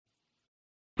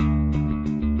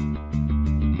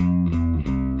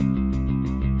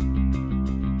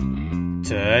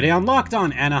Today on Locked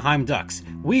On Anaheim Ducks,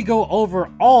 we go over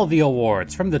all the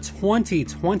awards from the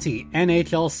 2020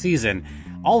 NHL season.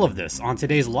 All of this on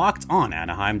today's Locked On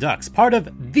Anaheim Ducks, part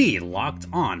of the Locked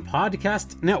On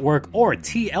Podcast Network, or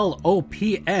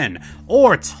TLOPN,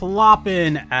 or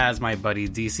Tloppin, as my buddy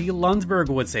DC Lundsberg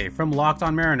would say, from Locked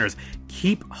On Mariners.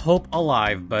 Keep hope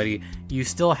alive, buddy. You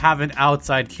still have an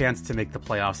outside chance to make the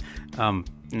playoffs.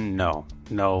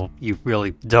 No, you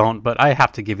really don't, but I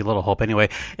have to give you a little hope anyway.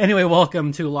 Anyway,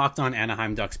 welcome to Locked On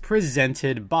Anaheim Ducks,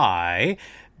 presented by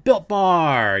Built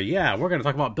Bar. Yeah, we're going to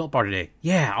talk about Built Bar today.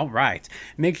 Yeah, all right.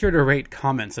 Make sure to rate,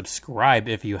 comment, subscribe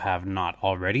if you have not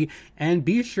already, and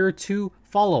be sure to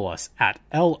follow us at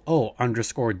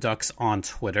LO_Ducks on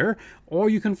Twitter, or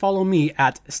you can follow me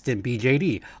at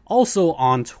StimpyJD, also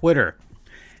on Twitter.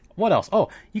 What else? Oh,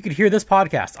 you could hear this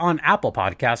podcast on Apple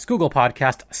Podcasts, Google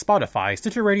Podcasts, Spotify,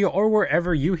 Stitcher Radio, or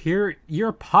wherever you hear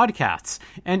your podcasts.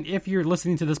 And if you're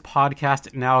listening to this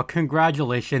podcast now,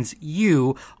 congratulations,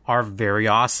 you are very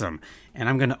awesome. And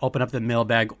I'm going to open up the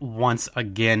mailbag once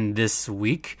again this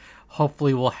week.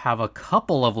 Hopefully we'll have a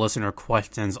couple of listener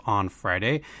questions on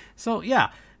Friday. So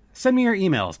yeah, send me your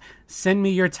emails. Send me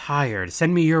your tired.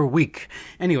 Send me your weak.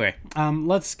 Anyway,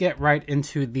 let's get right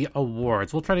into the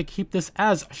awards. We'll try to keep this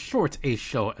as short a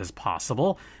show as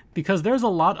possible because there's a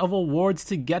lot of awards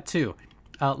to get to.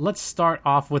 Let's start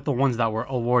off with the ones that were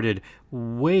awarded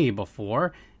way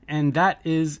before, and that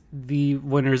is the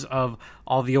winners of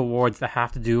all the awards that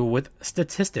have to do with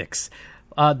statistics.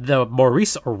 The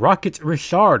Maurice Rocket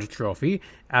Richard Trophy,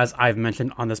 as I've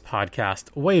mentioned on this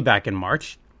podcast way back in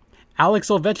March. Alex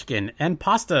Ovechkin and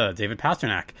Pasta, David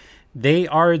Pastrnak. They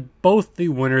are both the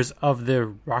winners of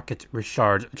the Rocket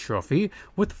Richard Trophy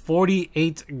with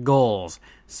 48 goals.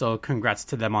 So congrats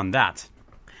to them on that.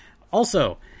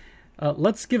 Also,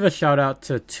 let's give a shout out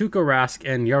to Tuukka Rask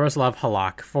and Yaroslav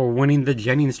Halak for winning the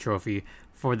Jennings Trophy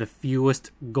for the fewest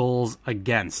goals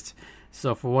against.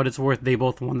 So for what it's worth, they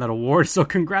both won that award, so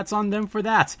congrats on them for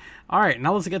that. All right,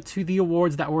 now let's get to the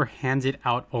awards that were handed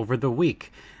out over the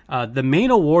week. The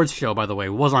main awards show, by the way,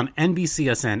 was on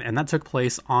NBCSN, and that took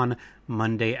place on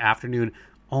Monday afternoon,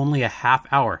 only a half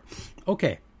hour.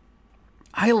 Okay,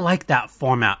 I like that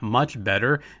format much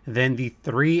better than the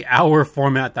 3-hour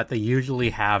format that they usually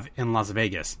have in Las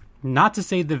Vegas. Not to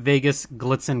say the Vegas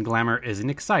glitz and glamour isn't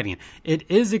exciting. It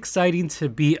is exciting to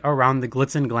be around the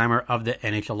glitz and glamour of the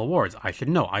NHL awards. I should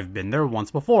know. I've been there once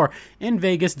before in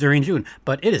Vegas during June,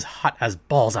 but it is hot as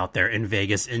balls out there in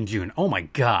Vegas in June. Oh my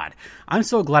God. I'm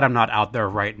so glad I'm not out there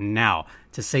right now,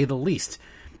 to say the least.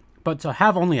 But to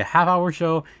have only a half-hour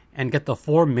show and get the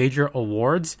 4 major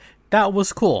awards, that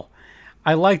was cool.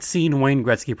 I liked seeing Wayne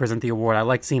Gretzky present the award. I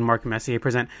liked seeing Mark Messier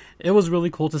present. It was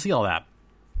really cool to see all that.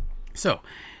 So,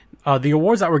 the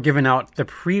awards that were given out the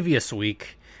previous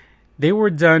week, they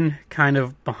were done kind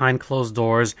of behind closed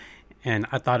doors, and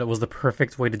I thought it was the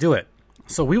perfect way to do it.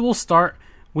 So we will start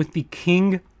with the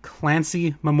King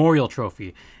Clancy Memorial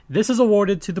Trophy. This is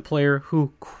awarded to the player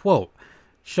who, quote,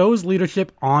 shows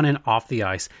leadership on and off the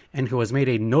ice and who has made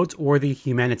a noteworthy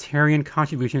humanitarian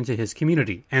contribution to his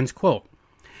community, end quote.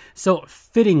 So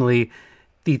fittingly,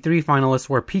 the 3 finalists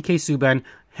were PK Subban,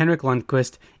 Henrik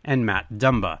Lundqvist, and Matt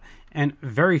Dumba. And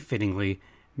very fittingly,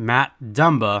 Matt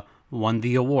Dumba won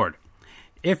the award.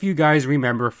 If you guys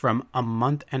remember from a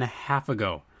month and a half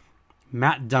ago,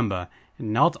 Matt Dumba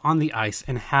knelt on the ice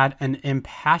and had an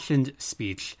impassioned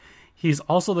speech. He's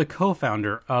also the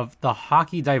co-founder of the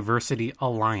Hockey Diversity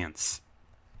Alliance.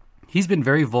 He's been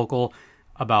very vocal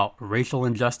about racial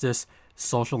injustice,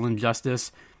 social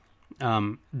injustice.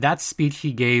 That speech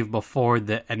he gave before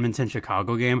the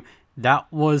Edmonton-Chicago game, that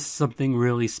was something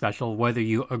really special. Whether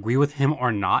you agree with him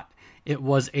or not, it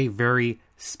was a very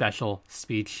special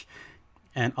speech,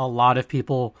 and a lot of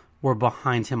people were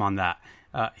behind him on that.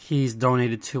 He's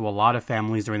donated to a lot of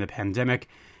families during the pandemic.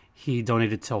 He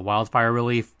donated to wildfire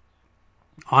relief.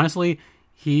 Honestly,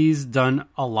 he's done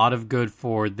a lot of good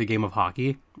for the game of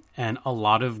hockey and a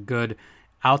lot of good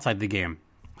outside the game.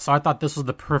 So I thought this was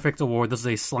the perfect award. This is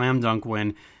a slam dunk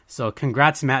win. So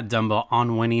congrats, Matt Dumba,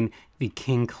 on winning the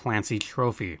King Clancy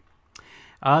Trophy.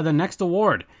 The next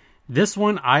award. This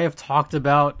one I have talked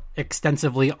about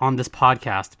extensively on this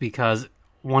podcast because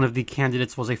one of the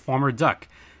candidates was a former Duck.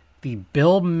 The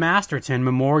Bill Masterton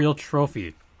Memorial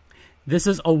Trophy. This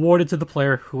is awarded to the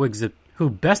player who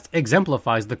best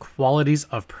exemplifies the qualities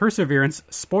of perseverance,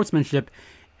 sportsmanship,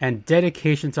 and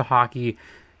dedication to hockey.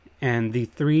 And the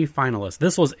 3 finalists.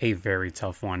 This was a very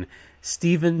tough one.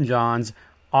 Stephen Johns,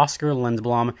 Oscar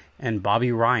Lindblom, and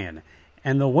Bobby Ryan.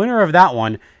 And the winner of that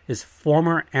one is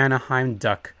former Anaheim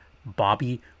Duck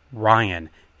Bobby Ryan.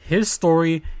 His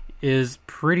story is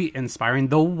pretty inspiring.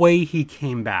 The way he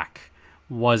came back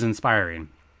was inspiring.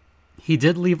 He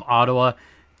did leave Ottawa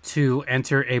to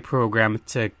enter a program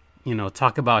to,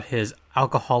 talk about his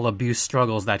alcohol abuse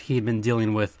struggles that he'd been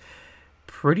dealing with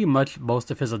pretty much most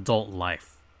of his adult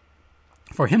life.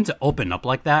 For him to open up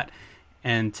like that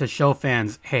and to show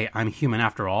fans, hey, I'm human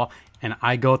after all, and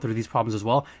I go through these problems as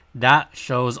well, that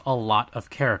shows a lot of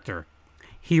character.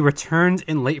 He returned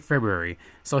in late February,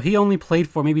 so he only played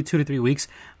for maybe 2 to 3 weeks,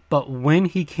 but when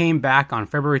he came back on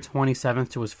February 27th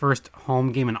to his first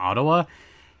home game in Ottawa,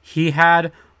 he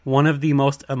had one of the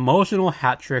most emotional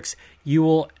hat tricks you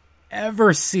will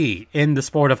ever see in the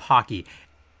sport of hockey.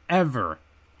 Ever.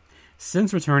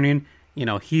 Since returning,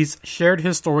 he's shared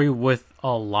his story with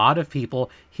a lot of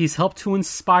people. He's helped to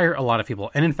inspire a lot of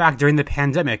people. And in fact, during the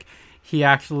pandemic, he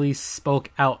actually spoke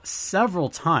out several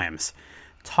times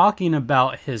talking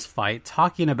about his fight,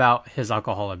 talking about his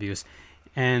alcohol abuse,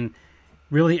 and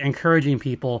really encouraging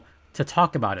people to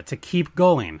talk about it, to keep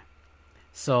going.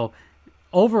 So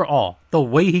overall, the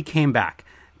way he came back,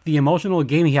 the emotional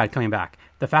game he had coming back,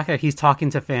 the fact that he's talking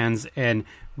to fans and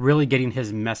really getting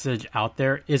his message out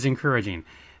there is encouraging.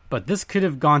 But this could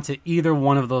have gone to either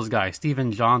one of those guys.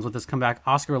 Stephen Johns with his comeback,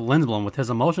 Oscar Lindblom with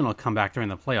his emotional comeback during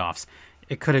the playoffs.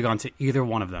 It could have gone to either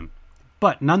one of them.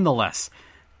 But nonetheless,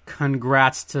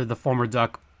 congrats to the former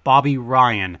Duck, Bobby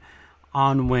Ryan,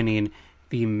 on winning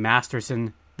the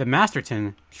Masterton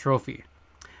Trophy.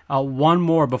 One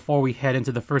more before we head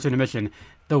into the first intermission,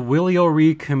 the Willie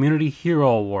O'Ree Community Hero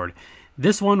Award.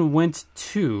 This one went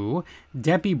to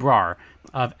Dempy Brar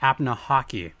of Apna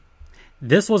Hockey.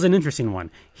 This was an interesting one.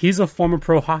 He's a former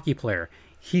pro hockey player.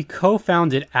 He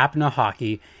co-founded Apna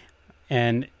Hockey,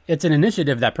 and it's an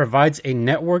initiative that provides a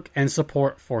network and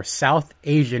support for South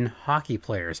Asian hockey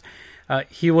players.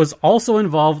 He was also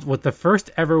involved with the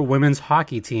first ever women's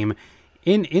hockey team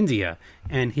in India,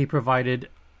 and he provided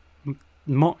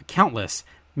countless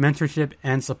mentorship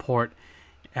and support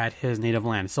at his native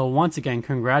land. So once again,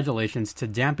 congratulations to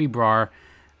Dempy Brar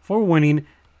for winning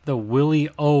the Willie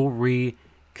O'Ree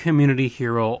Community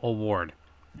Hero Award.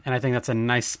 And I think that's a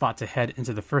nice spot to head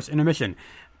into the first intermission.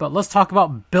 But let's talk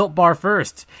about Built Bar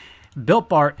first. Built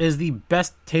Bar is the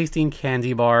best tasting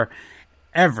candy bar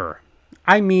ever.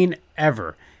 I mean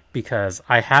ever. Because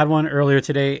I had one earlier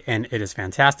today and it is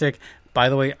fantastic. By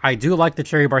the way, I do like the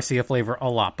Cherry Barcia flavor a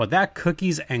lot. But that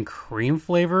cookies and cream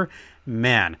flavor,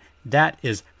 man, that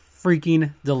is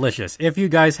freaking delicious. If you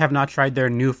guys have not tried their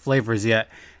new flavors yet,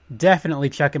 definitely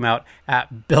check them out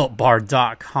at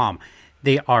BuiltBar.com.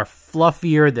 They are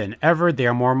fluffier than ever. They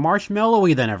are more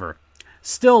marshmallowy than ever.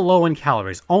 Still low in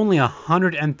calories, only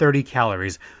 130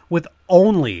 calories, with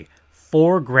only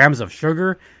 4 grams of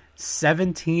sugar,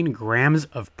 17 grams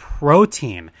of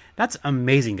protein. That's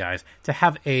amazing, guys. To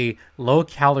have a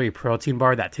low-calorie protein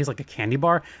bar that tastes like a candy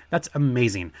bar, that's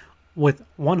amazing. With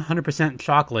 100%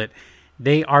 chocolate,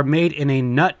 they are made in a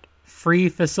nut-free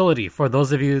facility for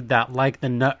those of you that like the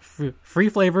nut-free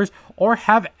flavors or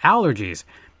have allergies.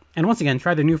 And once again,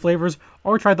 try the new flavors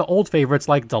or try the old favorites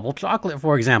like double chocolate,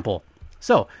 for example.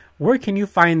 So, where can you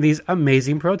find these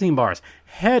amazing protein bars?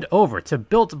 Head over to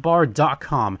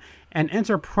BuiltBar.com and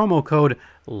enter promo code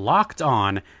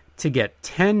LOCKEDON to get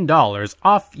 $10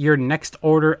 off your next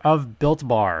order of Built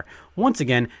Bar. Once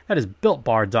again, that is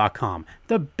BuiltBar.com,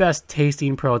 the best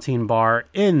tasting protein bar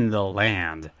in the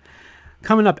land.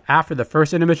 Coming up after the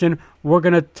first intermission, we're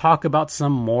going to talk about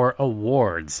some more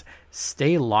awards.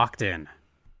 Stay locked in.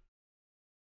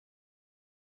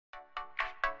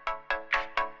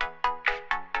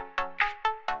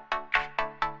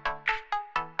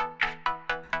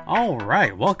 All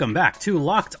right, welcome back to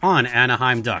Locked On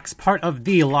Anaheim Ducks, part of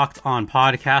the Locked On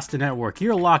Podcast Network.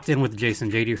 You're locked in with Jason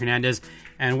J.D. Hernandez,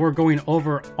 and we're going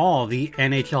over all the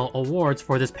NHL awards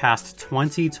for this past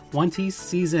 2020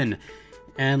 season.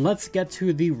 And let's get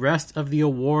to the rest of the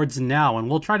awards now, and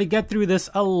we'll try to get through this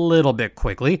a little bit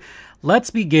quickly. Let's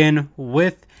begin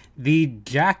with the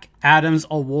Jack Adams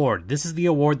Award. This is the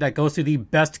award that goes to the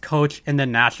best coach in the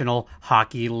National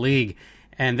Hockey League.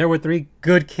 And there were 3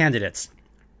 good candidates: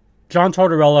 John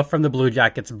Tortorella from the Blue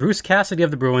Jackets, Bruce Cassidy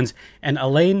of the Bruins, and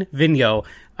Alain Vigneault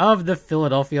of the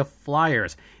Philadelphia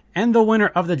Flyers. And the winner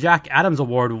of the Jack Adams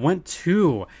Award went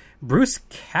to Bruce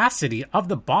Cassidy of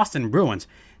the Boston Bruins.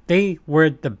 They were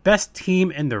the best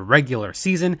team in the regular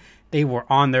season. They were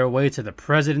on their way to the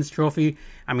President's Trophy.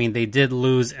 I mean, they did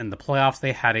lose in the playoffs.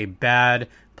 They had a bad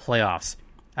playoffs.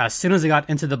 As soon as they got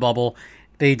into the bubble,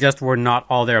 they just were not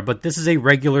all there. But this is a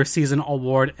regular season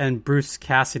award, and Bruce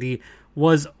Cassidy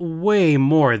was way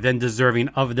more than deserving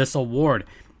of this award.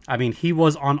 I mean, he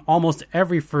was on almost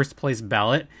every first place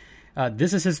ballot.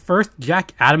 This is his first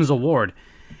Jack Adams Award.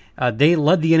 They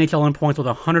led the NHL in points with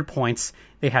 100 points.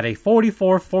 They had a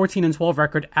 44, 14, and 12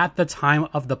 record at the time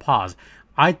of the pause.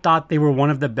 I thought they were one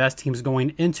of the best teams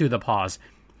going into the pause.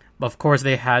 Of course,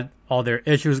 they had all their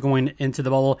issues going into the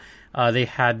bubble. They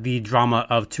had the drama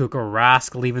of Tuukka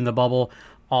Rask leaving the bubble,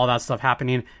 all that stuff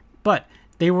happening. But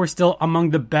they were still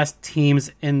among the best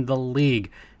teams in the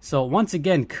league. So once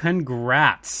again,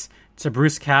 congrats to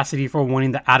Bruce Cassidy for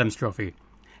winning the Adams Trophy.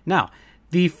 Now,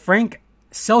 the Frank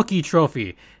Selke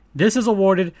Trophy. This is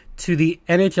awarded to the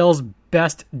NHL's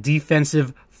best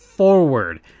defensive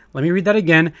forward. Let me read that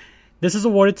again. This is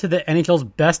awarded to the NHL's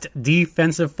best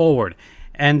defensive forward.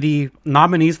 And the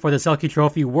nominees for the Selke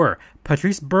Trophy were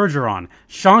Patrice Bergeron,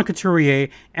 Sean Couturier,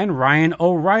 and Ryan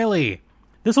O'Reilly.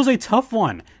 This was a tough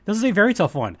one. This is a very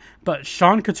tough one. But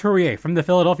Sean Couturier from the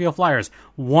Philadelphia Flyers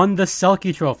won the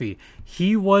Selke Trophy.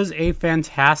 He was a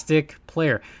fantastic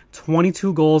player.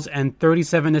 22 goals and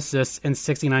 37 assists in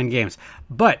 69 games.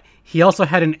 But he also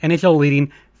had an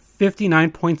NHL-leading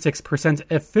 59.6%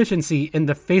 efficiency in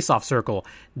the faceoff circle.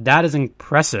 That is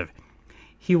impressive.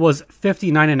 He was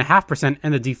 59.5%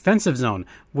 in the defensive zone,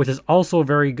 which is also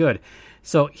very good.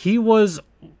 So he was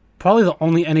probably the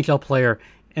only NHL player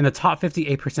in the top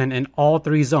 58% in all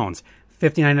three zones.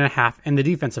 59.5% in the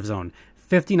defensive zone,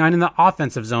 59% in the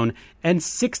offensive zone, and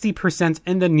 60%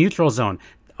 in the neutral zone.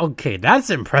 Okay,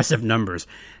 that's impressive numbers.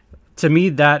 To me,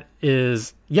 that's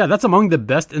among the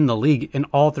best in the league in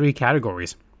all three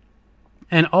categories.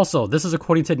 And also, this is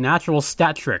according to Natural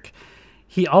Stat Trick.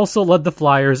 He also led the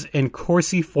Flyers in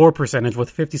Corsi for percentage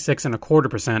with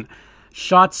 56.25%,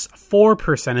 shots for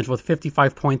percentage with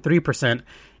 55.3%,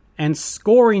 and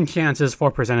scoring chances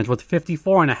for percentage with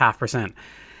 54.5%.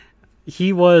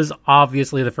 He was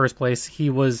obviously the first place. He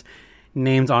was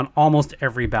named on almost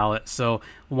every ballot. So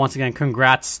once again,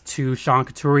 congrats to Sean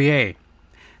Couturier.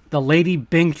 The Lady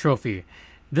Byng Trophy.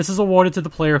 This is awarded to the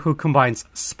player who combines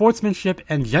sportsmanship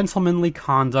and gentlemanly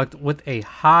conduct with a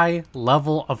high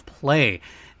level of play.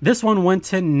 This one went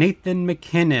to Nathan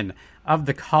MacKinnon of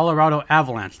the Colorado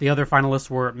Avalanche. The other finalists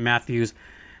were Matthews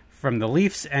from the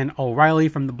Leafs and O'Reilly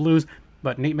from the Blues,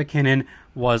 but Nate MacKinnon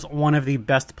was one of the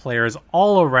best players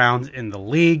all around in the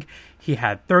league. He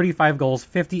had 35 goals,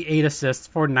 58 assists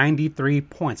for 93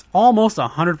 points, almost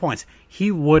 100 points. He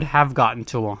would have gotten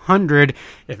to 100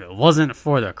 if it wasn't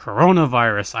for the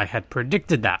coronavirus. I had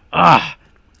predicted that.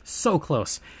 So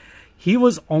close. He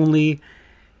was only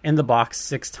in the box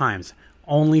 6 times,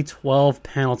 only 12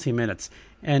 penalty minutes,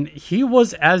 and he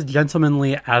was as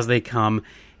gentlemanly as they come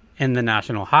in the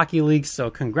National Hockey League. So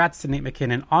congrats to Nate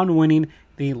MacKinnon on winning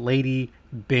the Lady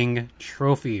Byng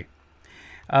Trophy.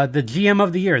 The GM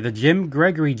of the Year, the Jim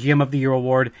Gregory GM of the Year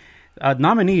Award,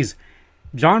 nominees: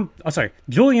 Julian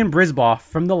Brisebois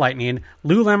from the Lightning,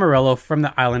 Lou Lamoriello from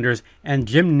the Islanders, and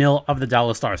Jim Nill of the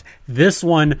Dallas Stars. This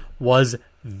one was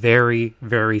very,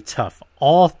 very tough.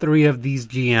 All three of these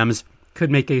GMs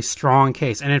could make a strong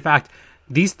case. And in fact,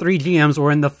 these three GMs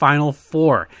were in the Final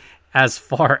Four as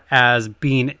far as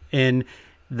being in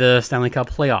the Stanley Cup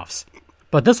playoffs.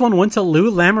 But this one went to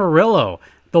Lou Lamoriello,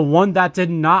 the one that did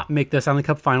not make the Stanley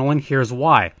Cup final, and here's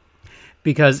why.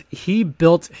 Because he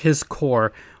built his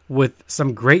core with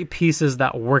some great pieces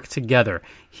that work together.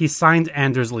 He signed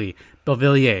Anders Lee,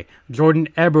 Beauvillier, Jordan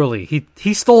Eberle.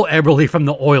 He stole Eberle from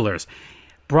the Oilers.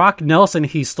 Brock Nelson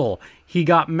he stole. He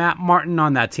got Matt Martin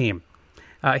on that team.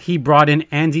 He brought in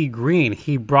Andy Green.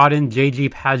 He brought in J.G.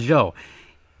 Pageau.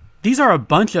 These are a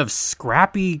bunch of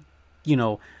scrappy,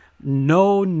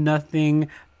 know nothing,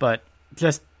 but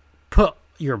just put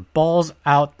your balls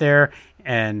out there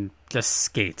and just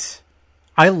skate.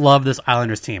 I love this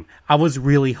Islanders team. I was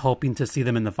really hoping to see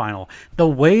them in the final. The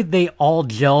way they all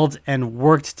gelled and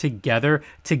worked together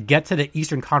to get to the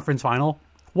Eastern Conference final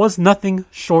was nothing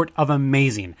short of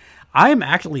amazing. I'm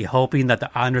actually hoping that the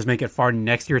Islanders make it far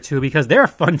next year too, because they're a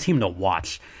fun team to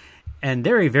watch. And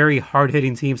they're a very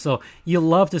hard-hitting team, so you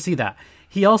love to see that.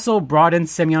 He also brought in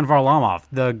Semyon Varlamov,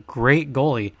 the great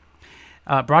goalie.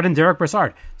 Brought in Derek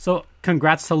Brassard. So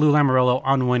congrats to Lou Lamoriello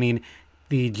on winning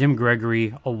the Jim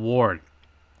Gregory Award.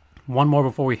 One more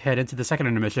before we head into the second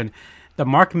intermission. The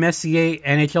Mark Messier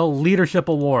NHL Leadership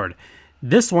Award.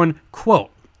 This one,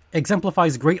 quote,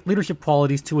 exemplifies great leadership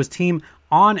qualities to his team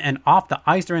on and off the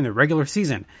ice during the regular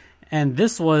season. And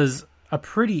this was a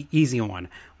pretty easy one.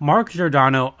 Mark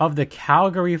Giordano of the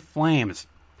Calgary Flames.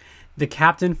 The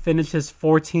captain finished his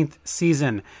 14th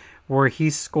season where he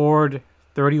scored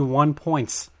 31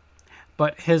 points.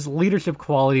 But his leadership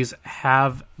qualities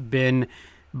have been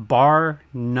bar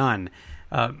none.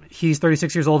 He's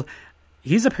 36 years old.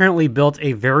 He's apparently built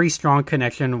a very strong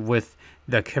connection with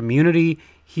the community.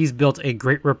 He's built a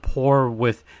great rapport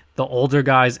with the older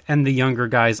guys and the younger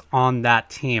guys on that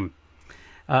team.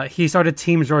 He started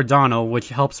Team Giordano, which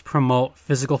helps promote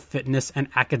physical fitness and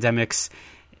academics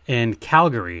in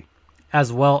Calgary,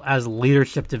 as well as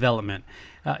leadership development.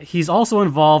 He's also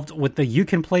involved with the You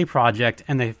Can Play project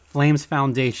and the Flames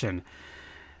Foundation.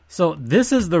 So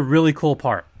this is the really cool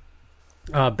part.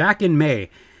 Back in May,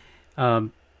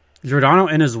 Giordano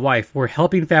and his wife were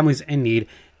helping families in need.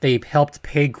 They helped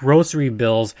pay grocery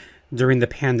bills during the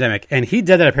pandemic, and he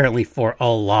did that apparently for a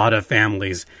lot of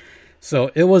families.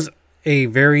 So it was a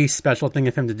very special thing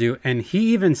of him to do, and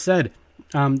he even said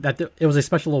that it was a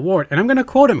special award, and I'm going to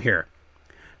quote him here.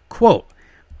 Quote,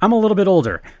 "I'm a little bit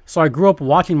older, so I grew up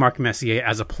watching Mark Messier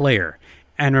as a player,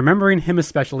 and remembering him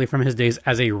especially from his days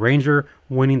as a Ranger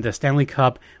winning the Stanley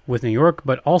Cup with New York,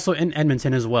 but also in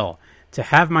Edmonton as well. To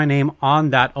have my name on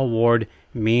that award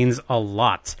means a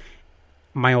lot.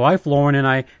 My wife Lauren and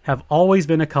I have always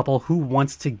been a couple who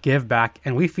wants to give back,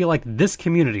 and we feel like this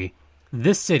community,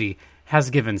 this city, has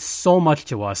given so much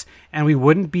to us, and we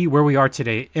wouldn't be where we are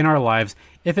today in our lives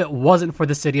if it wasn't for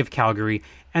the city of Calgary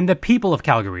and the people of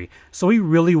Calgary. So we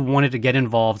really wanted to get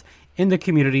involved in the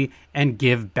community and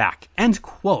give back." End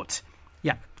quote.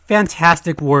 Yeah,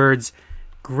 fantastic words.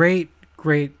 Great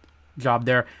job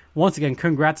there. Once again,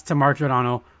 congrats to Mark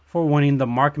Giordano for winning the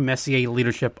Mark Messier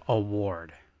Leadership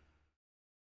Award.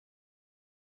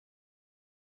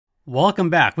 Welcome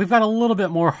back. We've got a little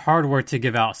bit more hardware to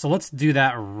give out, so let's do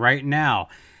that right now.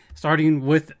 Starting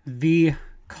with the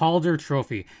Calder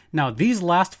Trophy. Now, these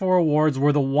last 4 awards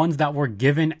were the ones that were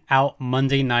given out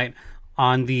Monday night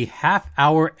on the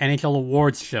half-hour NHL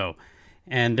Awards show.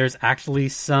 And there's actually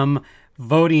some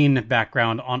voting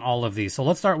background on all of these. So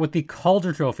let's start with the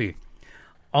Calder Trophy.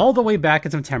 All the way back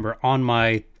in September, on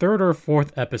my 3rd or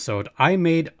 4th episode, I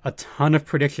made a ton of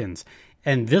predictions.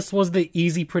 And this was the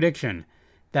easy prediction,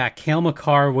 that Cale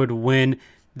Makar would win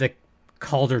the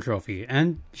Calder Trophy.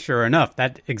 And sure enough,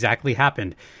 that exactly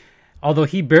happened. Although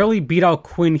he barely beat out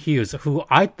Quinn Hughes, who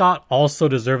I thought also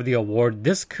deserved the award,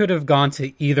 this could have gone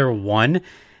to either one.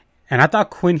 And I thought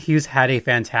Quinn Hughes had a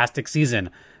fantastic season,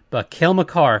 but Cale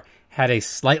Makar had a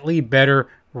slightly better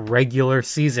regular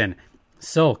season.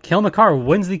 So Cale Makar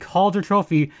wins the Calder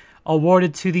Trophy,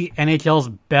 awarded to the NHL's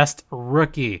best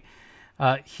rookie.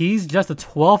 He's just the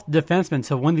 12th defenseman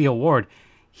to win the award.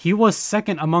 He was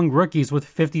second among rookies with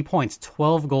 50 points,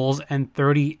 12 goals, and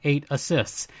 38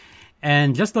 assists.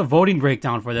 And just the voting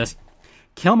breakdown for this,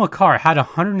 Cale Makar had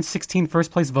 116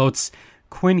 first-place votes.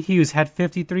 Quinn Hughes had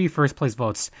 53 first-place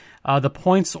votes. The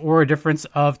points were a difference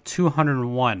of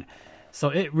 201. So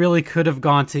it really could have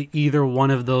gone to either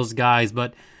one of those guys.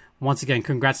 But once again,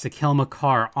 congrats to Cale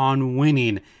Makar on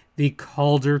winning the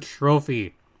Calder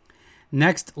Trophy.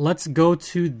 Next, let's go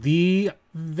to the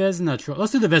Vezina Trophy.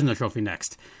 Let's do the Vezina Trophy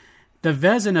next. The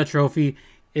Vezina Trophy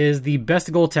is the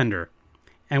best goaltender.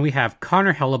 And we have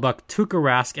Connor Hellebuyck, Tuukka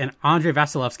Rask, and Andrei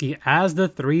Vasilevsky as the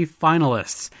 3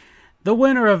 finalists. The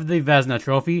winner of the Vezina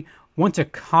Trophy went to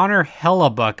Connor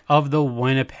Hellebuyck of the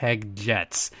Winnipeg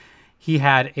Jets. He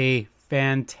had a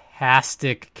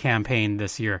fantastic campaign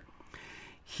this year.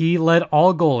 He led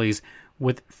all goalies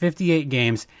with 58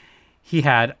 games. He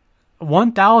had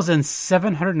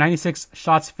 1,796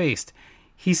 shots faced.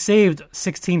 He saved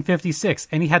 1,656,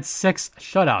 and he had 6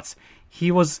 shutouts.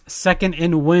 He was second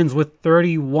in wins with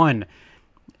 31.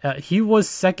 He was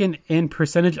second in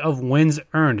percentage of wins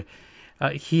earned.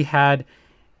 He had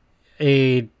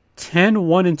a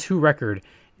 10-1-2 record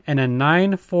and a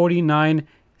 .949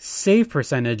 save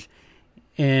percentage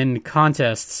in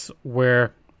contests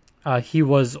where he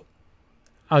was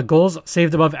goals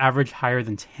saved above average higher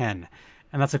than 10.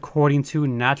 And that's according to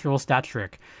Natural Stat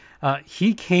Trick.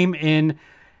 He came in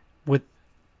with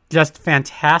just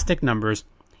fantastic numbers.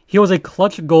 He was a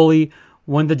clutch goalie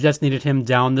when the Jets needed him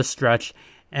down the stretch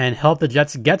and helped the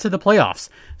Jets get to the playoffs.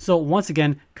 So once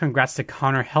again, congrats to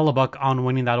Connor Hellebuyck on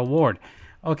winning that award.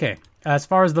 Okay, as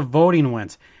far as the voting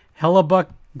went, Hellebuyck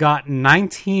got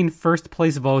 19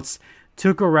 first-place votes.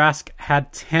 Tuukka Rask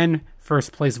had 10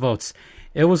 first-place votes.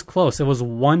 It was close. It was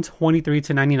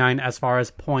 123-99 as far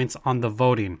as points on the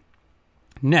voting.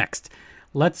 Next,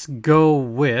 let's go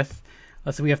with...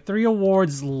 we have 3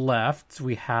 awards left.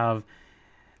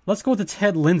 Let's go with the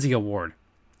Ted Lindsay Award.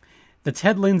 The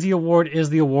Ted Lindsay Award is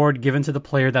the award given to the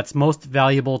player that's most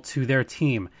valuable to their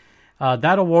team.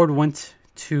 That award went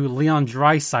to Leon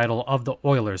Draisaitl of the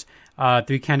Oilers.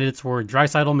 3 candidates were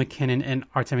Draisaitl, McKinnon,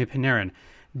 and Artemi Panarin.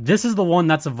 This is the one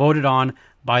that's voted on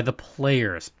by the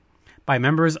players, by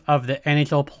members of the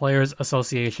NHL Players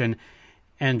Association,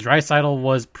 and Draisaitl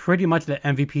was pretty much the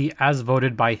MVP as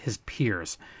voted by his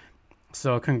peers.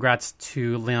 So congrats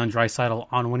to Leon Draisaitl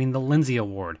on winning the Lindsay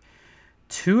Award.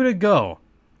 2 to go.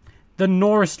 The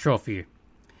Norris Trophy.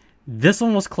 This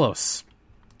one was close.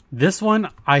 This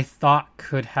one I thought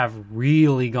could have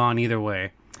really gone either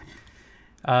way.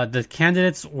 The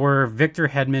candidates were Victor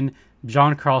Hedman,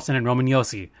 John Carlson, and Roman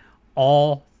Josi.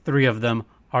 All 3 of them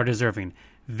are deserving.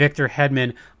 Victor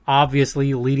Hedman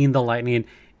obviously leading the Lightning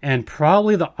and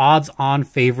probably the odds-on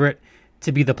favorite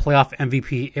to be the playoff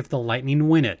MVP if the Lightning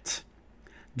win it.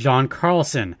 John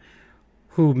Carlson,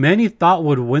 who many thought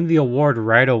would win the award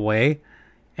right away,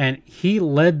 and he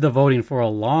led the voting for a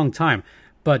long time,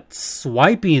 but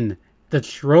swiping the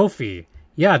trophy,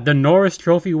 the Norris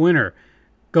Trophy winner,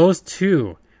 goes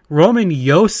to Roman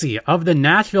Josi of the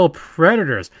Nashville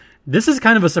Predators. This is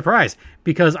kind of a surprise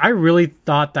because I really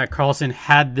thought that Carlson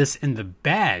had this in the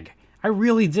bag. I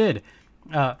really did.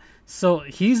 So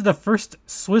he's the first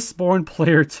Swiss-born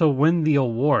player to win the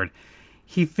award.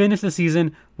 He finished the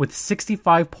season with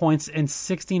 65 points in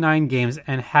 69 games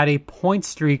and had a point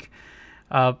streak,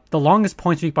 the longest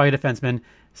point streak by a defenseman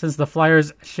since the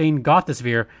Flyers' Shane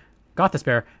Gothisbehere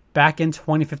back in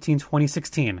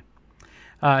 2015-2016.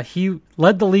 He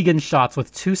led the league in shots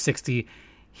with 260.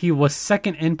 He was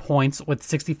second in points with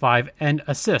 65 and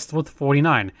assists with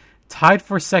 49, tied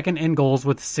for second in goals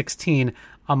with 16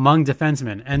 among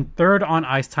defensemen, and third on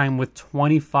ice time with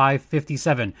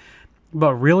 25.57.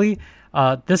 But really,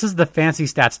 this is the fancy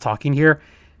stats talking here.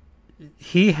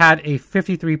 He had a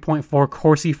 53.4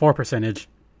 Corsi for percentage,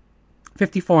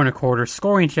 54 and a quarter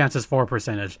scoring chances for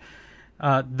percentage.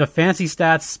 The fancy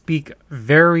stats speak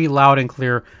very loud and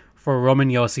clear for Roman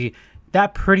Josi.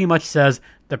 That pretty much says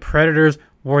the Predators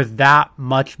were that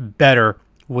much better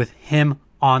with him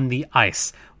on the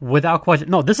ice. Without question.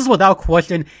 No, this is without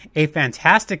question a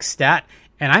fantastic stat,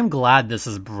 and I'm glad this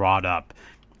is brought up.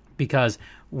 Because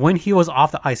when he was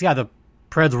off the ice, the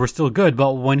Preds were still good,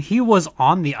 but when he was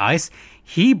on the ice,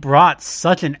 he brought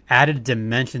such an added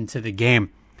dimension to the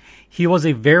game. He was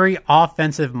a very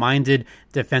offensive-minded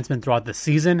defenseman throughout the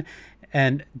season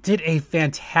and did a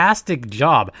fantastic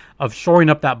job of shoring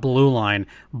up that blue line,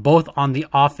 both on the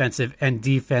offensive and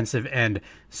defensive end.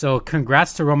 So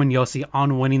congrats to Roman Josi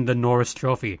on winning the Norris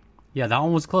Trophy. Yeah, that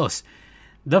one was close.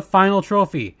 The final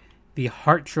trophy, the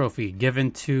Hart Trophy,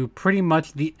 given to pretty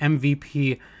much the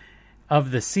MVP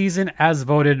of the season as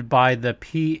voted by the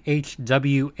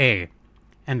PHWA.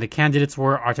 And the candidates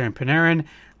were Artemi Panarin,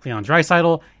 Leon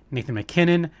Draisaitl, Nathan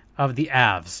MacKinnon of the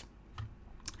Avs.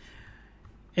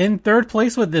 In third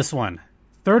place with this one,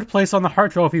 third place on the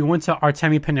Hart Trophy went to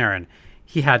Artemi Panarin.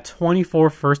 He had 24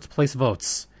 first place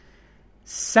votes.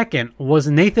 Second was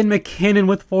Nathan MacKinnon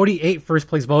with 48 first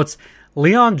place votes.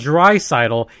 Leon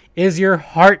Draisaitl is your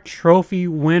Hart Trophy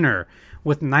winner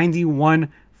with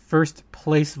 91 first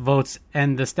place votes,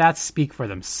 and the stats speak for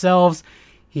themselves.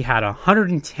 He had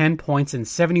 110 points in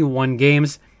 71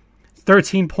 games,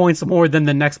 13 points more than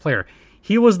the next player.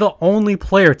 He was the only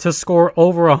player to score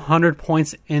over 100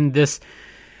 points in this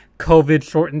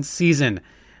COVID-shortened season.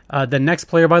 The next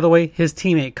player, by the way, his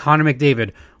teammate, Connor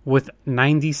McDavid, with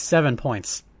 97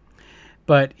 points.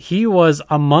 But he was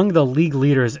among the league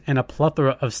leaders in a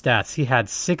plethora of stats. He had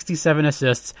 67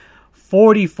 assists,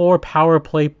 44 power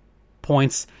play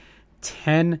points,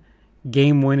 10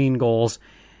 game-winning goals,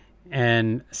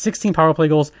 and 16 power play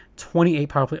goals, 28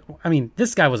 power play. I mean,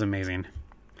 this guy was amazing.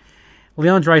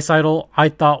 Leon Draisaitl, I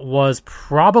thought, was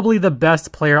probably the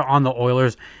best player on the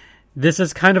Oilers. This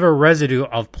is kind of a residue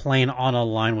of playing on a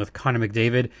line with Connor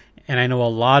McDavid, and I know a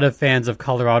lot of fans of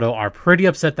Colorado are pretty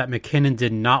upset that MacKinnon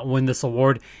did not win this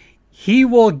award. He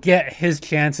will get his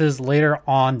chances later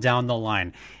on down the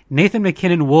line. Nathan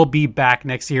MacKinnon will be back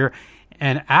next year,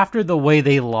 and after the way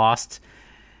they lost,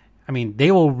 I mean,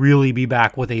 they will really be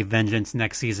back with a vengeance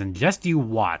next season. Just you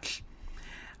watch.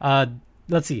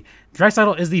 Let's see.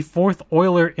 Draisaitl is the fourth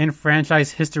Oiler in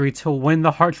franchise history to win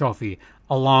the Hart Trophy,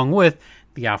 along with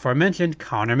the aforementioned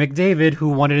Connor McDavid, who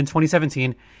won it in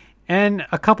 2017, and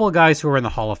a couple of guys who are in the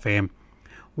Hall of Fame.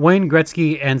 Wayne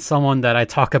Gretzky and someone that I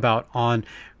talk about on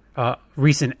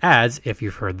recent ads, if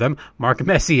you've heard them, Mark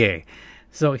Messier.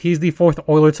 So he's the fourth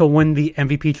Oiler to win the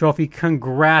MVP trophy.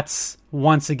 Congrats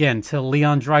once again to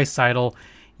Leon Draisaitl,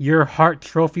 your Hart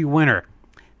Trophy winner.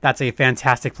 That's a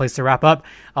fantastic place to wrap up.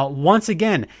 Once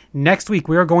again, next week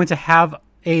we are going to have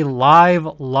a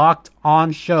live Locked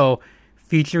On show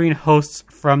featuring hosts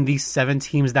from the 7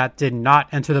 teams that did not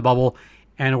enter the bubble,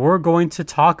 and we're going to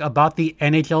talk about the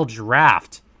NHL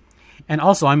draft. And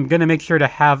also, I'm going to make sure to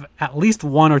have at least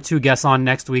 1 or 2 guests on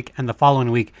next week and the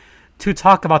following week to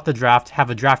talk about the draft, have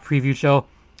a draft preview show,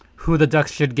 who the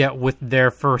Ducks should get with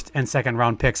their first and second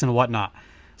round picks and whatnot.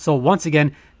 So once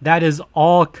again, that is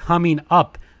all coming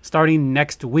up starting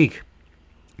next week.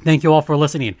 Thank you all for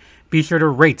listening. Be sure to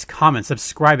rate, comment,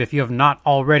 subscribe if you have not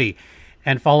already,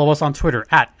 and follow us on Twitter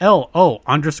at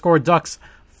LO_Ducks.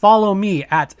 Follow me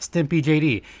at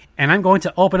StimpyJD. And I'm going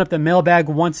to open up the mailbag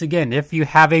once again. If you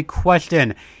have a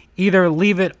question, either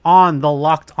leave it on the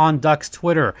Locked On Ducks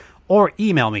Twitter or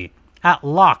email me at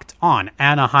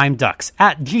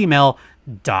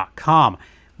lockedonanaheimducks@gmail.com.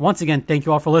 Once again, thank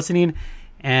you all for listening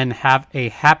and have a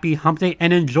happy hump day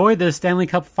and enjoy the Stanley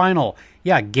Cup final.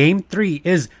 Yeah, Game 3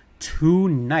 is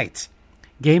tonight.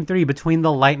 Game 3 between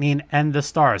the Lightning and the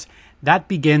Stars. That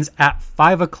begins at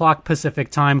 5 o'clock Pacific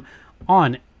time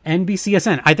on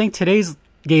NBCSN. I think today's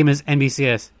game is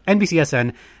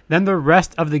NBCSN. Then the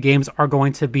rest of the games are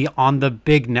going to be on the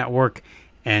big network,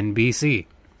 NBC.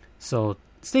 So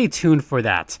stay tuned for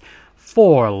that.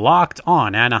 For Locked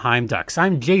On Anaheim Ducks,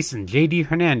 I'm Jason JD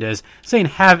Hernandez saying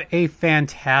have a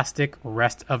fantastic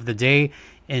rest of the day.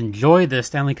 Enjoy the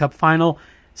Stanley Cup final.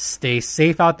 Stay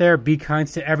safe out there. Be kind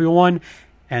to everyone.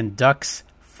 And Ducks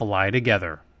fly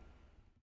together.